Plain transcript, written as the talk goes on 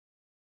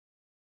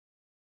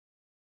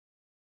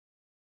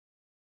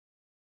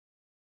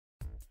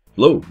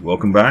Hello,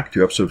 welcome back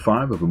to episode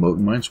 5 of Mote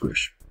In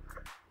Minesquish.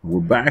 We're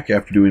back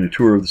after doing a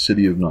tour of the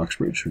city of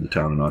Knoxbridge, or the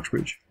town of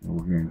Knoxbridge. And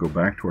we're going to go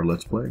back to our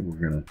Let's Play.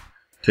 We're going to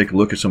take a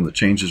look at some of the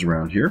changes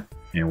around here,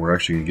 and we're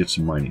actually going to get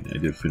some mining. I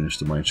did finish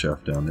the mine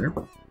shaft down there.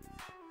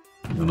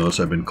 You'll notice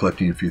I've been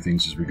collecting a few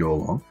things as we go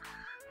along.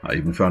 I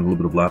even found a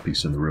little bit of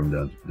lapis in the room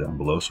down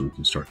below, so we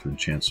can start to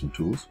enchant some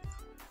tools.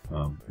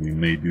 We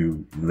may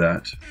do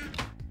that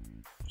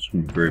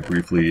very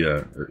briefly,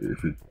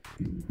 if you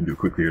can do it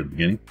quickly here at the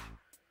beginning.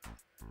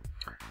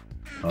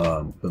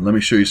 But let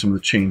me show you some of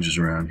the changes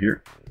around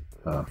here.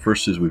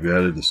 First is we've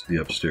added the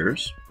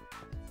upstairs.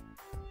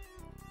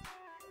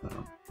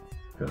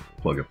 Got to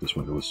plug up this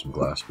window with some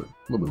glass, but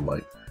a little bit of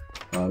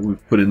light.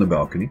 We've put in the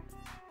balcony.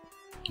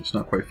 It's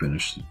not quite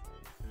finished.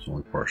 It's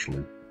only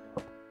partially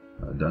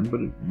done,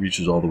 but it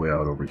reaches all the way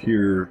out over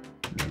here.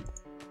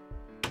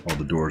 All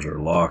the doors are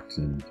locked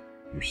and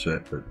we're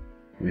set, but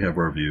we have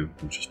our view,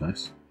 which is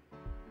nice.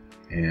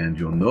 And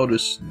you'll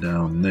notice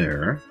down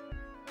there,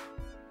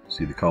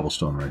 see the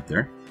cobblestone right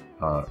there?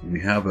 We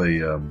have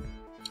an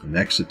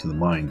exit to the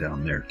mine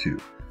down there too.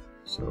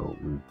 So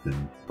we've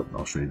been,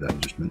 I'll show you that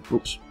in just a minute.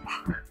 Oops.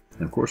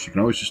 And of course you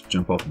can always just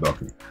jump off the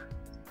balcony.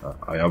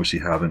 I obviously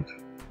haven't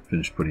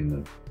finished putting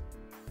the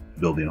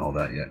building all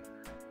that yet.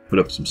 Put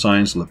up some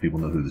signs to let people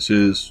know who this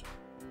is.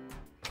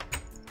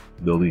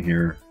 Building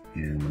here,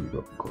 and let me go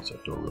up and close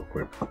that door real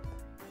quick.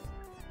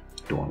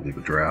 Don't want to leave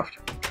a draft.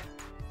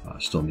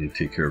 Still need to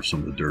take care of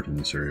some of the dirt in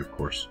this area, of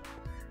course.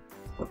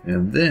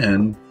 And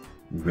then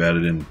we've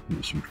added in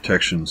some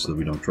protection so that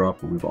we don't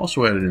drop, but we've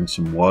also added in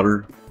some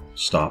water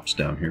stops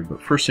down here.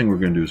 But first thing we're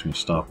going to do is going to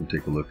stop and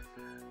take a look.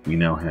 We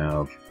now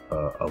have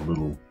a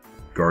little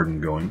garden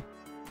going.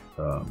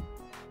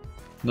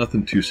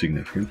 Nothing too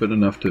significant, but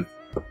enough to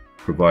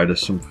provide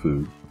us some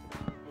food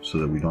so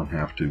that we don't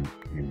have to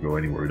go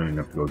anywhere. We don't even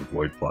have to go to the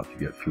void plot to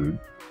get food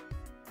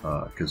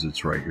because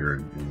it's right here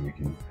and we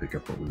can pick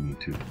up what we need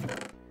to.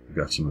 We've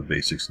got some of the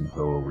basics in the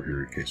hoe over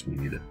here in case we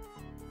need it.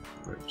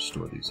 Right,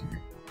 store these in here.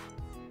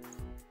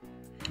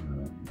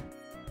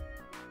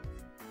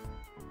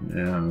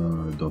 Yeah, I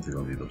don't think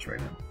I'll need those right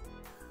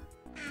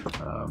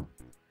now.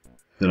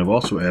 Then I've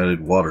also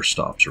added water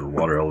stops or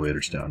water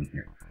elevators down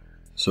here.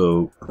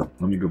 So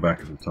let me go back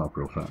to the top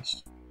real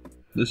fast.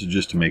 This is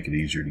just to make it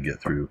easier to get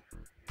through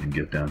and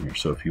get down here.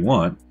 So if you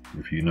want,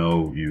 if you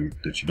know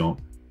that you don't,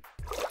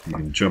 you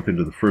can jump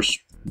into the first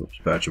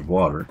batch of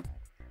water,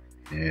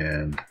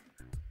 and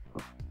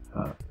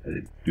I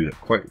didn't do that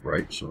quite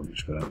right, so I'm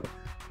just gonna.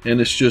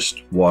 And it's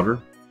just water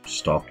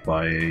stopped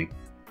by a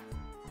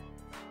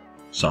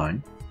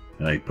sign,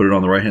 and I put it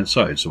on the right hand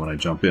side, so when I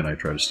jump in I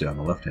try to stay on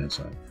the left hand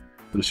side.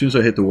 But as soon as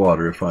I hit the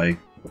water, if I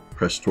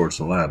press towards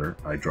the ladder,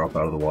 I drop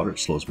out of the water, it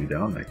slows me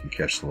down, and I can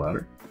catch the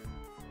ladder,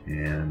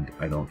 and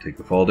I don't take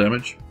the fall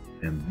damage.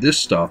 And this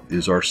stop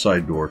is our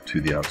side door to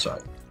the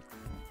outside.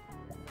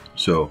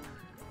 So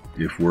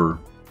if we're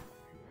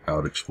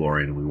out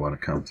exploring and we want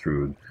to come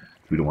through, and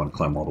we don't want to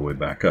climb all the way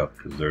back up,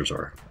 because there's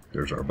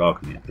our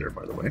balcony up there,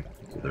 by the way.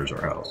 So there's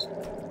our house.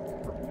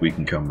 We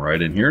can come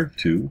right in here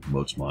to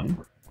Mote's Mine,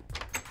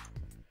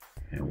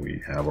 and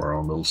we have our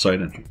own little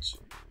side entrance.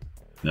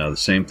 Now the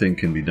same thing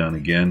can be done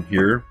again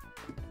here.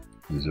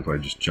 Is if I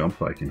just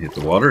jump, I can hit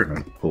the water and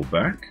I pull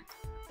back,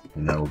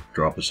 and that'll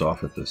drop us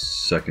off at the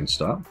second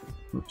stop.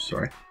 Oops,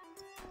 sorry.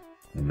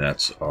 And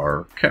that's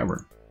our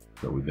cavern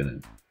that we've been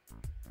in.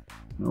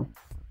 No,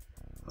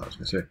 I was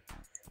gonna say.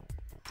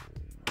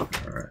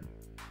 All right.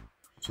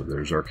 So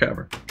there's our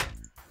cavern.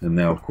 And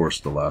now, of course,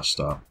 the last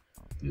stop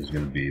is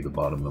going to be the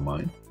bottom of the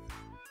mine.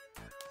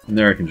 And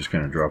there I can just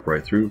kind of drop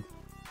right through,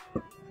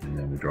 and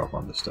then we drop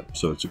on this step.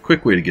 So it's a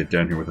quick way to get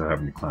down here without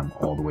having to climb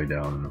all the way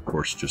down, and of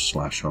course just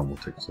slash home will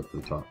take us up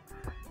to the top.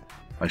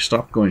 I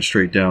stopped going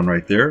straight down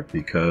right there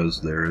because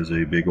there is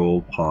a big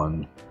old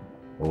pond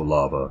of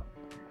lava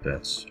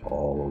that's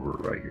all over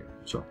right here.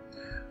 So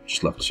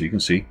just left it so you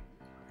can see.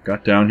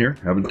 Got down here,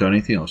 haven't done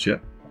anything else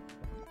yet.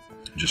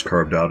 Just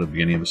carved out at the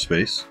beginning of a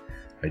space.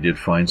 I did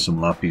find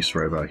some lapis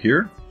right about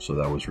here, so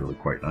that was really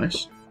quite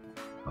nice.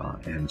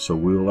 And so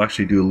we'll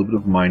actually do a little bit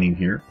of mining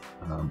here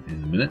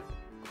in a minute.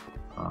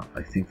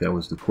 I think that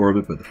was the core of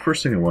it, but the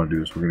first thing I want to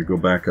do is we're going to go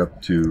back up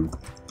to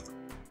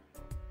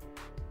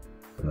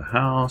the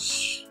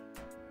house.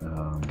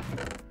 Oh,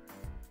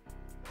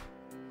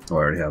 I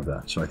already have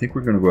that. So I think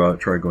we're going to go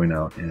out, try going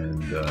out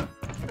and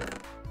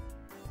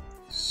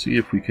see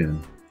if we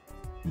can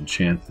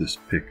enchant this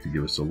pick to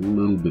give us a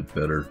little bit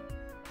better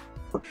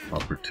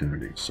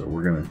opportunity. So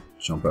we're going to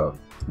jump out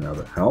now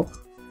to help,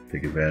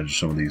 take advantage of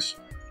some of these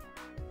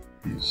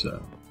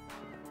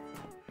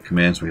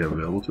commands we have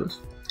available to us,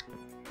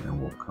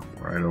 and we'll come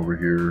right over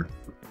here.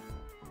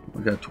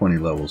 We got 20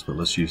 levels, but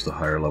let's use the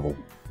higher level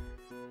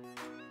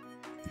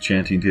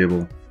enchanting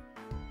table,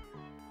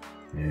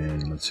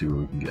 and let's see what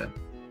we can get.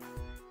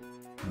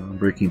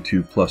 Breaking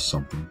 2 plus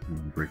something,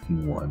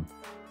 breaking 1.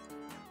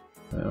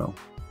 Well,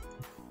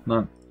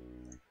 not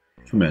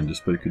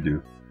tremendous, but it could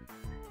do.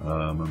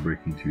 I'm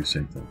breaking 2,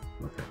 same thing.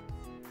 Okay.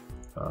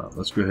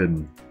 Let's go ahead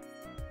and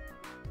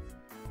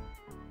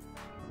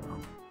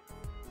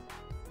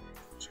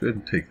go ahead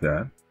and take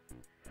that.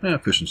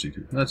 Efficiency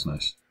 2. That's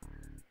nice.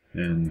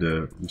 And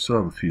we still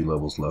have a few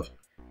levels left.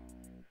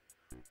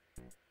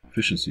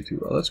 Efficiency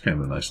 2. Oh, that's kind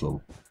of a nice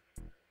little...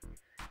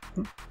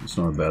 It's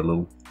not a bad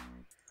little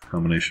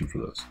combination for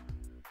those.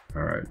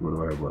 Alright, what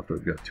do I have left?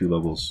 I've got 2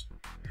 levels.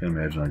 Can't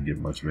imagine I'd get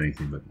much of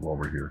anything, but while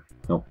we're here.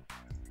 Nope.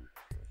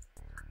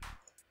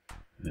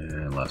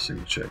 And last thing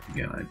to check.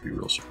 Again, I'd be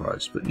real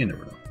surprised, but you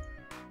never know.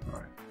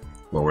 Alright.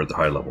 Well, we're at the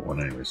high level one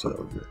anyway, so that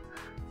would be good.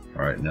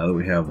 Alright, now that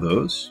we have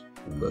those,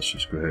 let's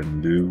just go ahead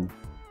and do...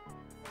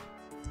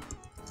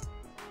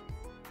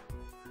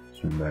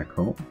 Swim back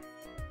home.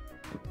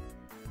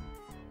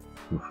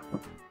 Oof.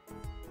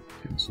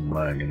 Getting some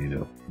lag I need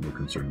to be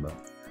concerned about.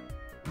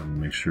 I'm going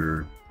to make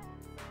sure...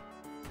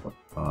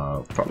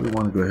 probably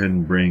want to go ahead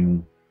and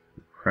bring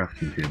the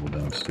crafting table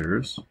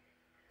downstairs,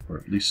 or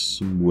at least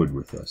some wood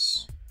with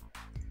us,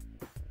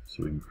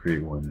 so we can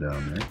create one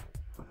down there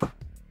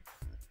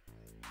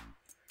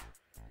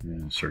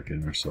and start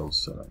getting ourselves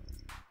set up.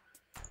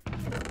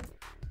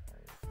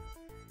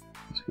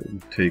 Let's go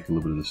and take a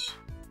little bit of this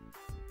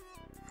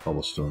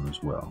cobblestone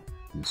as well.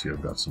 You can see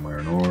I've got some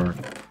iron ore,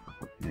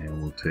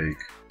 and we'll take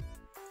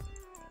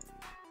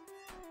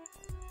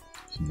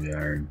some of the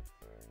iron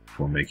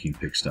for making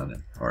picks down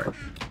in. Alright.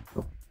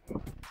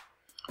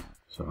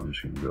 So I'm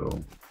just going to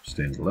go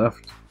stay to the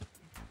left.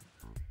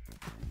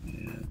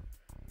 And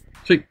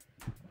see,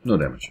 no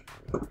damage.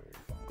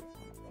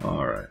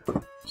 Alright.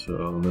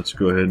 So let's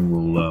go ahead and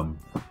we'll...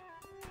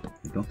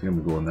 I don't think I'm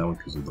going to go in that one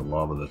because of the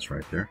lava that's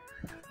right there.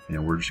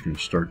 And we're just going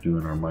to start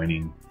doing our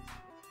mining.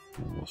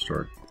 And we'll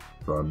start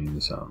broadening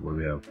this out. What do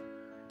we have?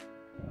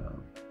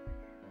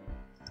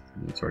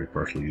 It's already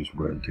partially used.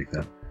 We'll go ahead and take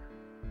that.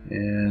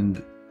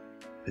 And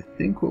I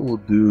think what we'll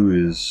do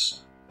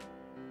is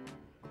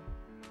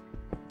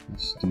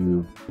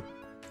we'll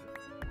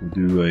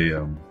do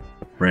a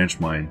branch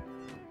mine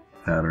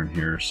pattern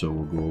here. So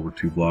we'll go over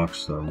 2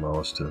 blocks. That'll allow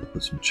us to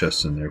put some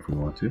chests in there if we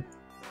want to.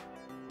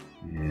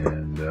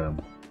 And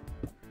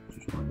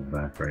just on the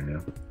back right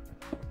now.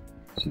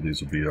 So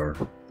these will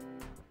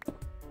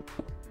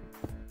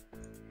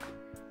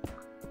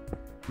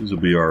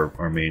be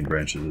our main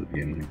branches at the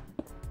beginning here.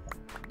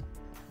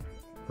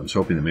 I was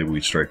hoping that maybe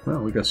we'd strike,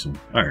 well, we got some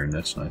iron,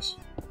 that's nice.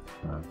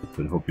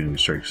 But hoping we'd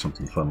strike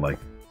something fun like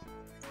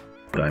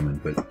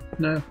diamond, but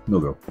nah, no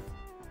go.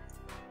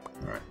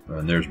 Alright,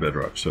 and there's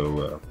bedrock,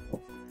 so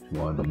if you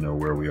wanted to know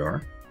where we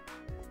are,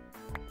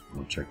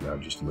 we'll check it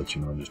out just to let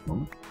you know in just a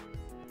moment.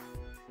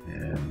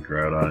 And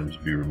ground items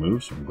will be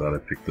removed, so I'm glad I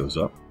picked those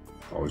up.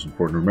 Always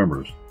important to remember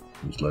those.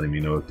 Just letting me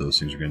know if those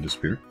things are going to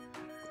disappear.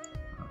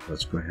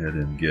 Let's go ahead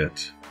and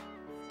get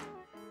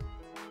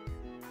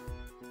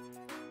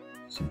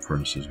some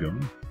furnaces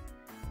going.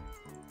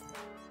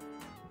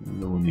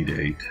 We'll need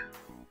 8.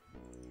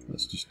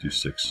 Let's just do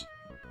 6.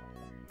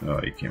 Oh,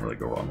 you can't really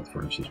go wrong with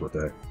furnaces, what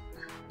the heck.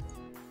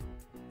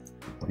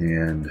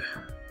 And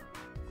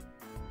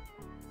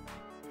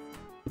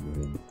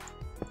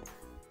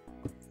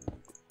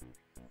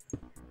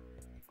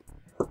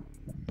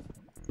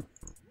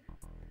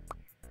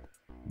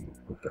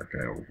put that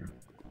guy over here.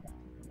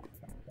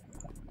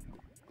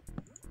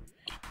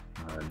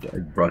 I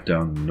brought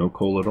down no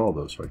coal at all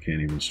though, so I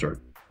can't even start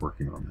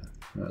working on that.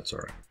 That's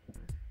alright.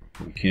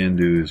 What we can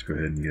do is go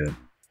ahead and get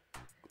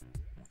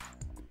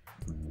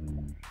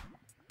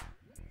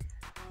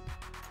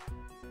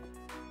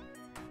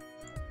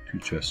two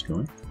chests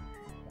going.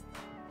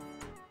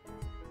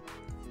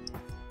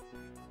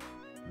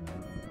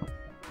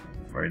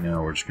 Right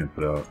now we're just going to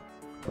put out,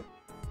 I'm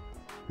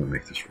going to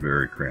make this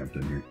very cramped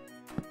in here.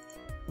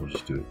 We'll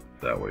just do it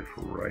that way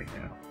for right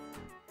now.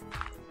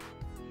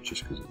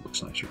 Just because it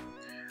looks nicer.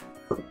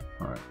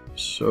 Alright,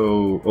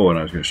 so, oh, and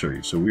I was going to show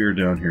you. So we are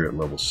down here at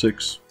level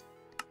 6.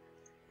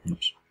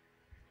 Oops.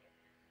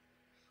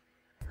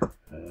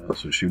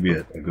 So it should be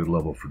at a good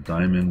level for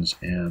diamonds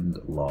and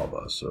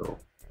lava. So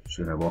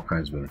should have all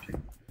kinds of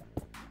entertainment.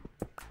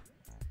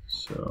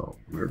 So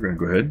we're going to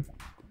go ahead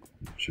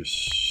and just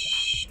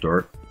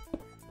start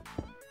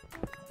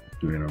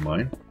doing our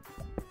mine.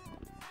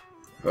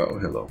 Oh,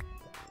 hello.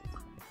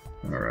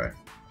 Alright.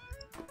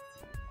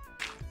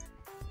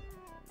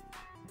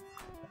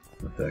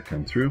 Let that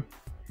come through.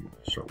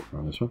 Start working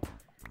on this one.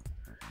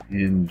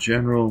 In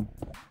general,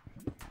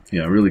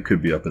 yeah, I really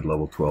could be up at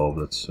level 12.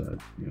 That's, you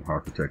know,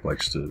 Architect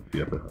likes to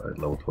be up at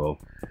level 12.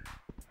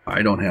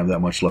 I don't have that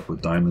much luck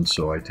with diamonds,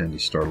 so I tend to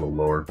start a little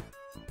lower.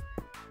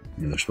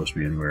 You know, they're supposed to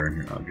be anywhere in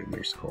here. I'll get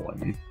there's the coal I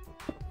need.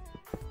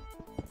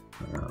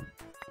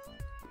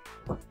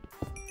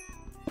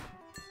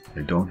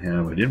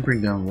 I didn't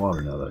bring down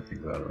water now that I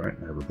think about it, right?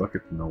 I have a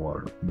bucket and no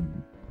water.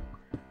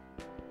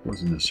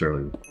 Wasn't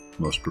necessarily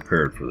most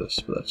prepared for this,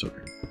 but that's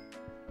okay.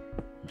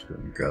 Just go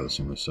ahead and gather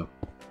some of this stuff.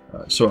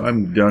 So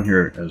I'm down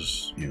here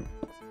as, you know,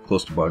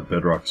 close to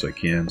bedrock as I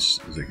can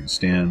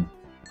stand,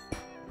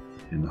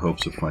 in the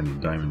hopes of finding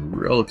diamond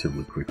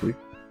relatively quickly.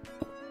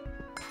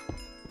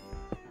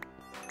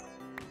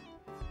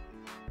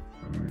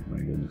 Alright, my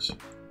goodness.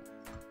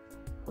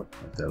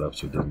 Light that up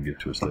so it doesn't get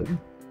to us later.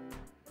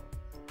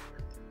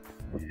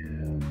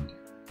 And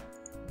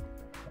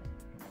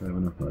I have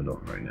enough? No, I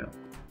don't right now.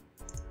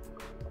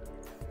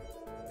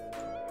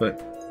 But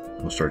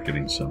we'll start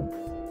getting some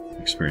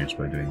experience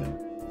by doing that.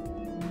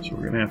 So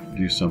we're going to have to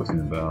do something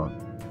about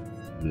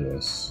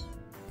this.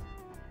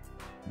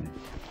 I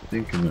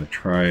think I'm going to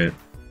try it.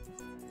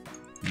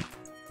 There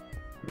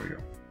we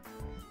go.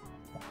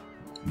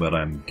 But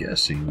I'm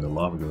guessing the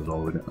lava goes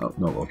all the way down. Oh,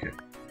 no, okay.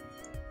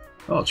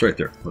 Oh, it's right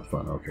there. What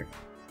fun. Okay.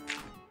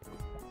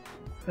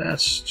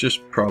 That's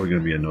just probably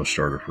going to be a no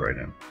starter for right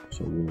now.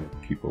 So we'll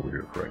keep over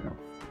here for right now.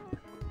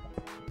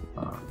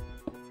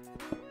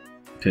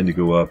 Tend to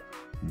go up.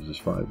 Is this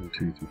 5 or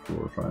 2, 3, 4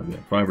 or 5? Yeah,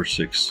 5 or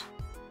 6.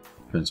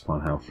 Depends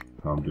upon how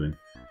I'm doing.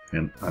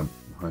 And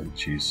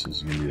geez, this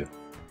is going to be a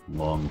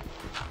long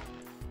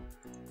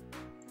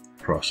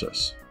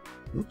process.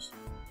 Oops.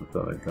 I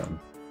thought I'd gotten.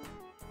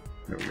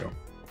 There we go.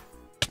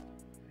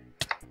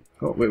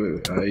 Oh,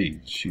 wait.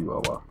 Hey,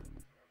 chihuahua.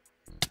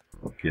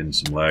 Getting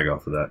some lag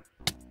off of that.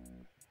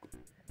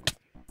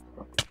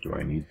 Do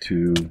I need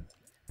to?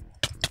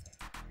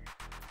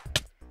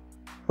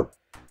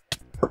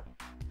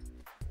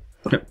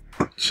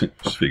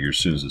 Just figure as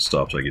soon as it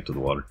stops, I get to the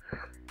water. I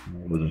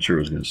wasn't sure it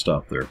was going to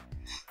stop there.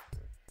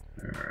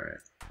 Alright.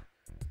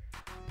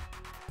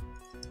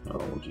 Oh,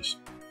 we'll just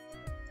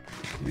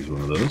use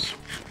one of those.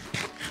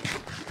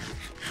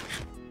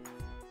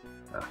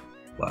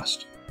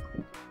 Blast.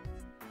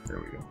 There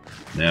we go.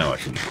 Now I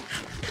can.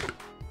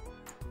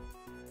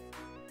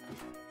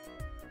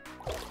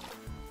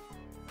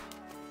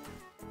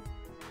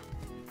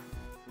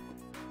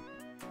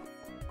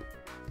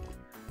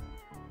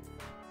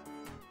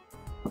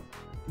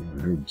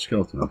 There's a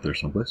skeleton up there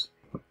someplace.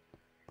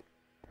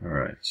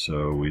 Alright,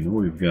 so we know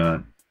we've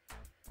got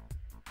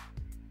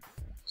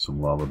some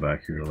lava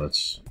back here.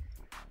 Let's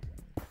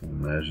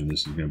imagine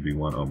this is going to be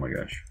one. Oh my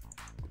gosh.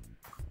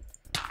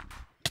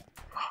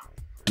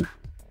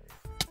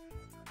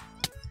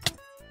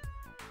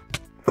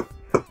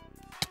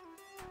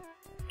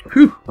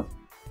 Whew!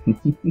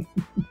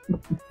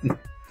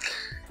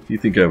 You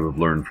think I would have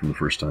learned from the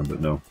first time, but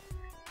no.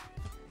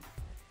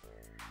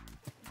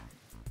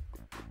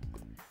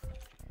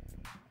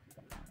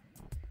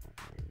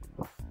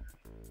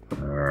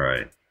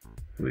 Alright.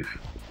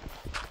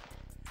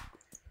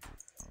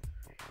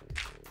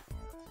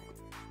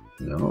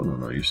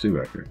 No, you stay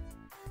back there.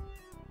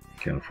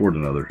 Can't afford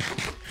another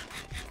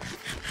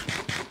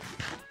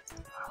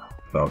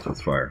bout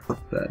with fire.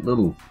 That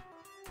little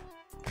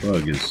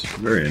bug is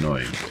very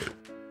annoying.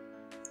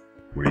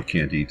 Where you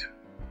can't eat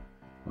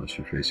unless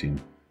you're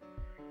facing.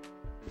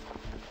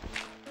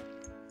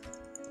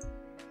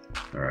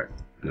 Alright.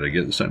 Did I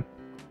get it this time?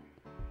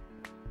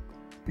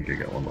 I think I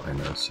got one behind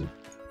that. So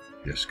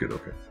yes, good,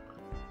 okay.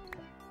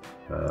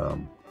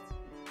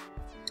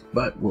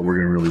 But what we're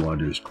going to really want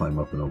to do is climb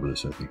up and over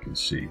this, I think, and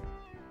see.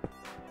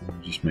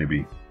 Just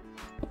maybe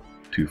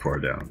too far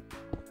down.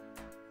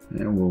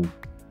 And we'll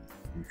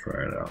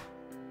try it out.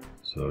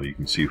 So you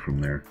can see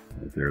from there,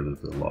 right there,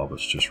 that the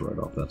lava's just right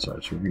off that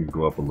side. So we're going to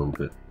go up a little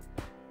bit.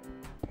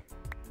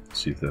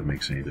 See if that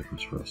makes any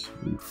difference for us.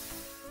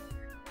 Oof.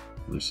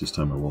 At least this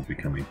time I won't be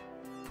coming.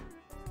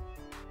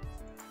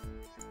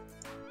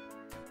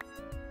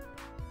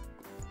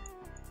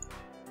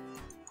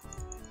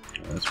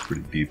 That's a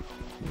pretty deep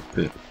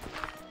pit.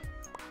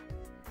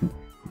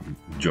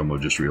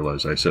 Jomo just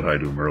realized I said hi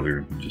to him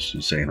earlier,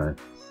 just saying hi.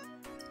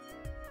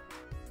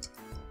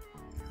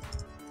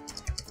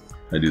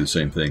 I do the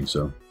same thing,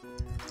 so.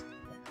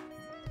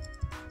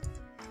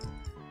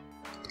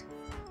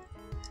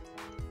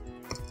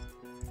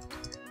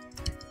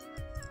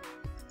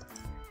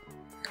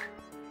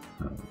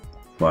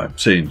 Well, I'm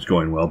saying it's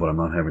going well, but I'm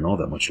not having all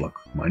that much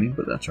luck mining,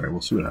 but that's alright,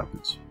 we'll see what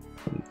happens.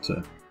 It's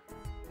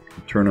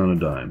turn on a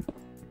dime.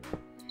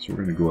 So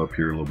we're going to go up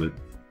here a little bit.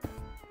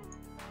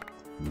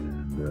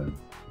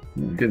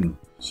 And getting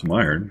some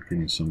iron,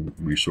 getting some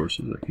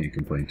resources. I can't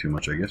complain too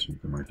much, I guess, when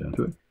you come right down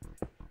to it.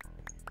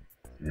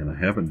 And I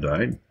haven't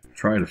died.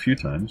 Tried a few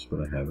times,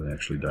 but I haven't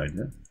actually died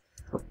yet.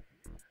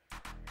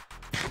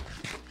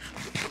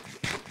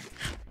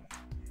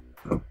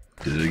 Oh,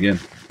 did it again.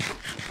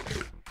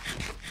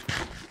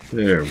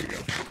 There we go.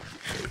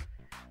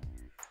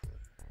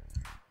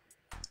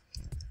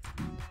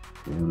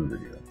 One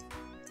video.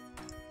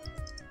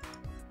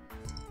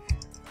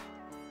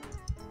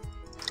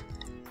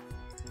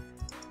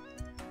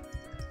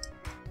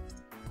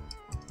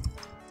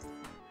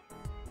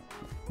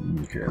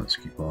 Okay, let's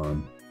keep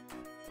on.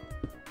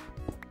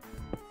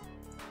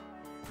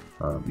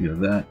 You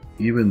know that,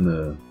 even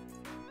the,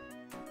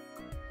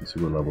 let's see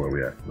what level are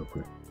we at real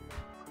quick.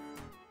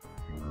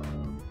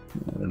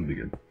 That'll be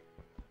good.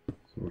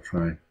 So we'll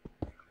try,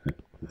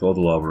 with all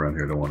the lava around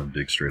here, I don't want to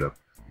dig straight up.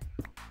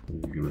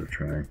 We'll give it a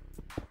try.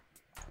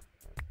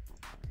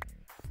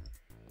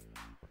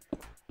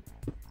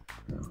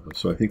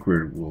 So I think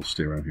we'll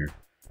stay around here.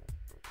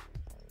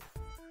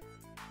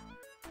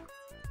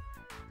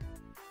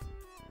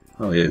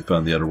 Oh yeah, I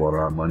found the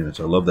underwater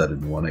monuments. I love that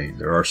in 1.8.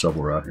 There are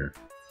several out here.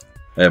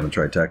 I haven't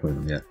tried tackling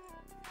them yet.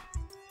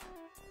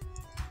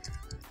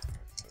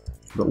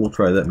 But we'll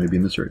try that maybe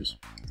in the series.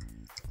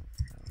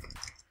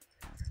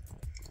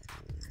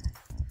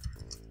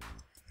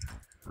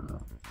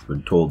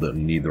 Been told that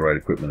you need the right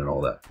equipment and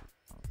all that.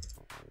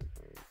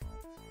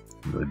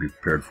 Really be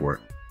prepared for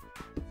it.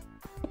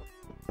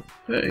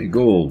 Hey,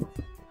 gold.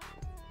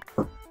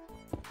 Maybe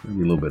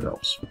a little bit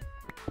helps.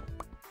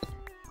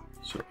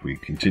 So if we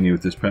continue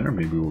with this pattern,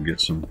 maybe we'll get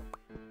some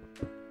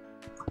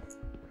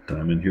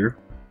diamond here.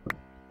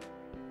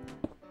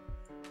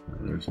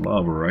 There's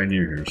lava right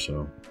near here,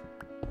 so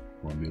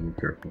I'll be a little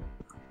careful.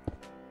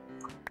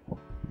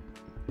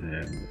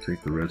 And we'll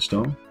take the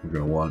redstone. We're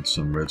going to want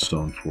some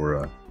redstone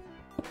for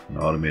an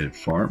automated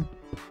farm.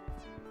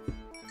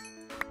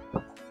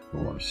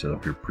 We'll want to set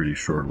up here pretty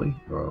shortly,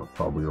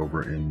 probably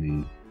over in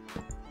the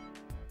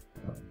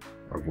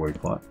our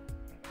void plot.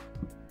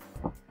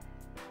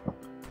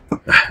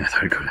 I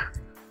thought I could.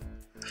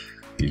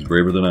 He's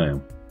braver than I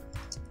am.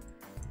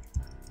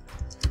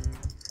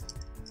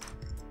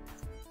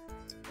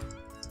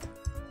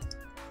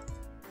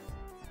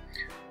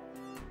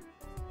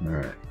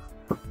 Alright.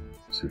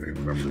 See if I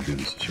can remember to do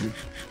this year.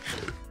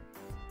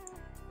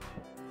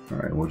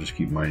 Alright, we'll just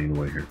keep mining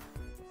away here.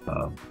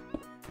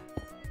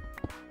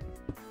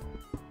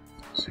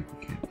 See if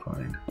we can't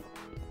find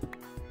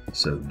a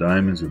set of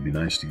diamonds. It would be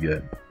nice to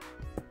get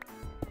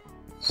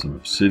some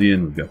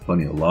obsidian. We've got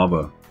plenty of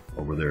lava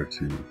over there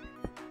to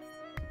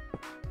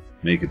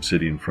make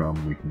obsidian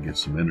from. We can get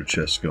some ender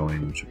chests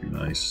going, which would be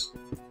nice.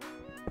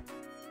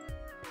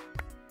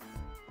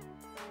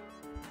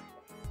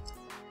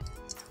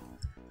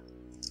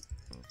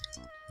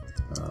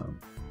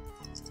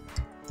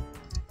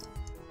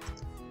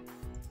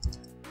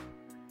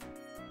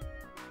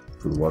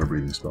 For the water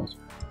breathing spells.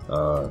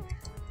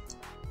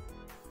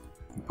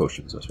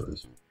 Potions, that's what it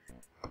is.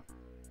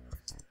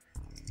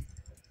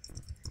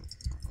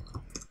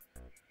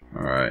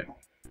 Alright.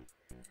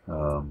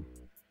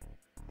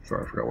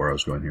 Sorry, I forgot where I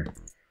was going here.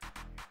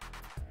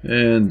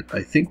 And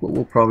I think what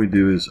we'll probably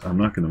do is, I'm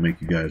not going to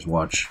make you guys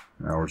watch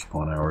hours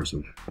upon hours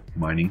of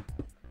mining.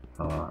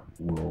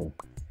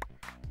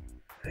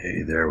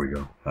 Hey, there we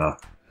go.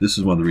 This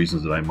is one of the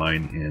reasons that I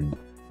mine in,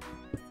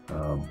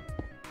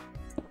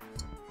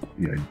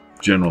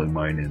 generally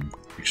mine in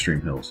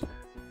extreme hills. It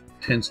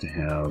tends to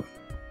have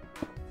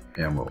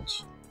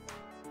emeralds.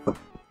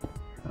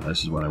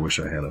 This is when I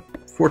wish I had a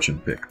fortune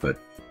pick, but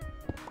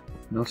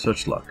no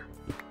such luck.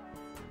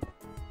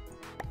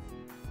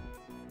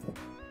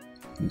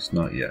 At least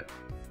not yet.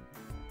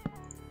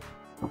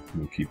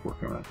 We'll keep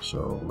working on it.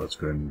 So let's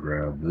go ahead and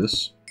grab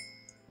this.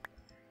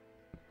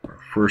 Our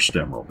first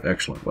emerald.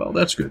 Excellent. Well,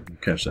 that's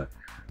good. Catch that.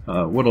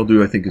 What I'll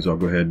do, I think, is I'll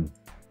go ahead and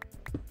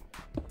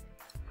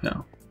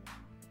now.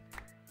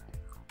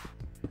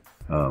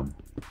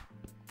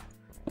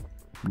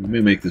 We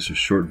may make this a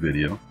short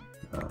video.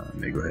 I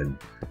may go ahead and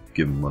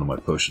give him one of my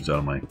potions out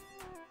of my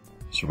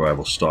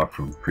survival stock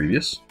from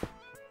previous.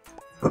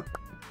 But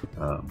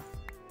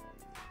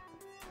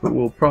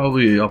I'll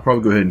probably go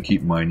ahead and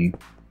keep mining.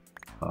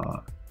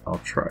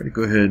 I'll try to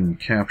go ahead and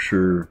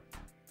capture,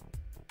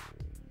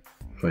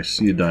 if I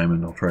see a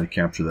diamond, I'll try to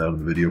capture that in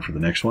the video for the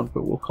next one,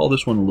 but we'll call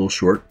this one a little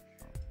short.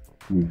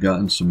 We've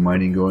gotten some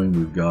mining going.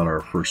 We've got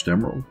our first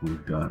emerald.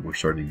 We're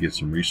starting to get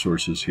some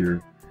resources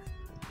here.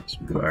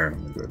 Some good iron. I'm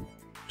going to go ahead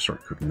and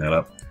start cooking that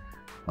up.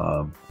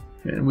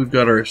 And we've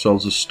got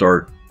ourselves a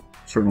start,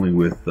 certainly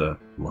with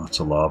lots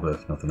of lava,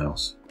 if nothing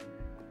else.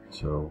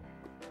 So,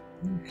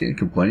 can't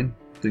complain.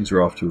 Things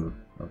are off to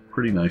a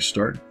pretty nice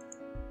start.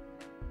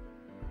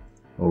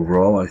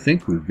 Overall, I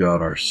think we've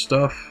got our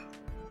stuff.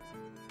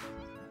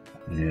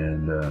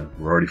 And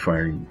we're already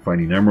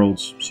finding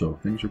emeralds, so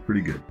things are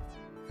pretty good.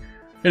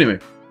 Anyway,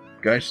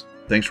 guys,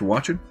 thanks for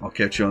watching. I'll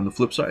catch you on the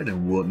flip side,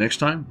 and next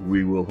time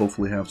we will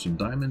hopefully have some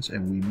diamonds,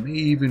 and we may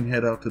even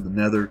head out to the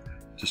Nether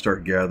to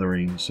start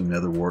gathering some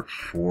nether wart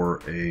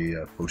for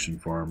a potion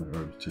farm,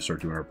 or to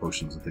start doing our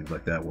potions and things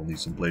like that. We'll need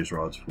some blaze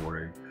rods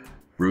for a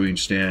brewing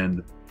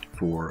stand,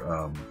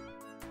 for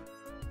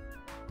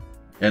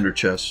ender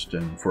chest,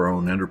 and for our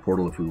own ender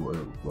portal. If we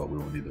well, we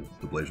won't need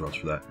the blaze rods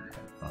for that,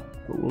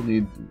 but we'll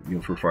need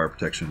for fire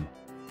protection,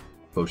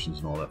 potions,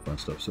 and all that fun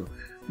stuff. So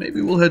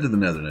maybe we'll head to the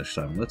Nether next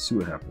time. Let's see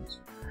what happens.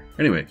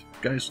 Anyway,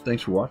 guys,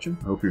 thanks for watching.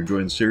 I hope you're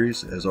enjoying the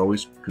series. As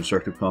always,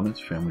 constructive comments,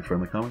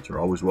 family-friendly comments are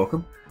always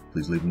welcome.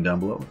 Please leave them down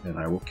below, and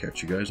I will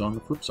catch you guys on the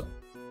flip side.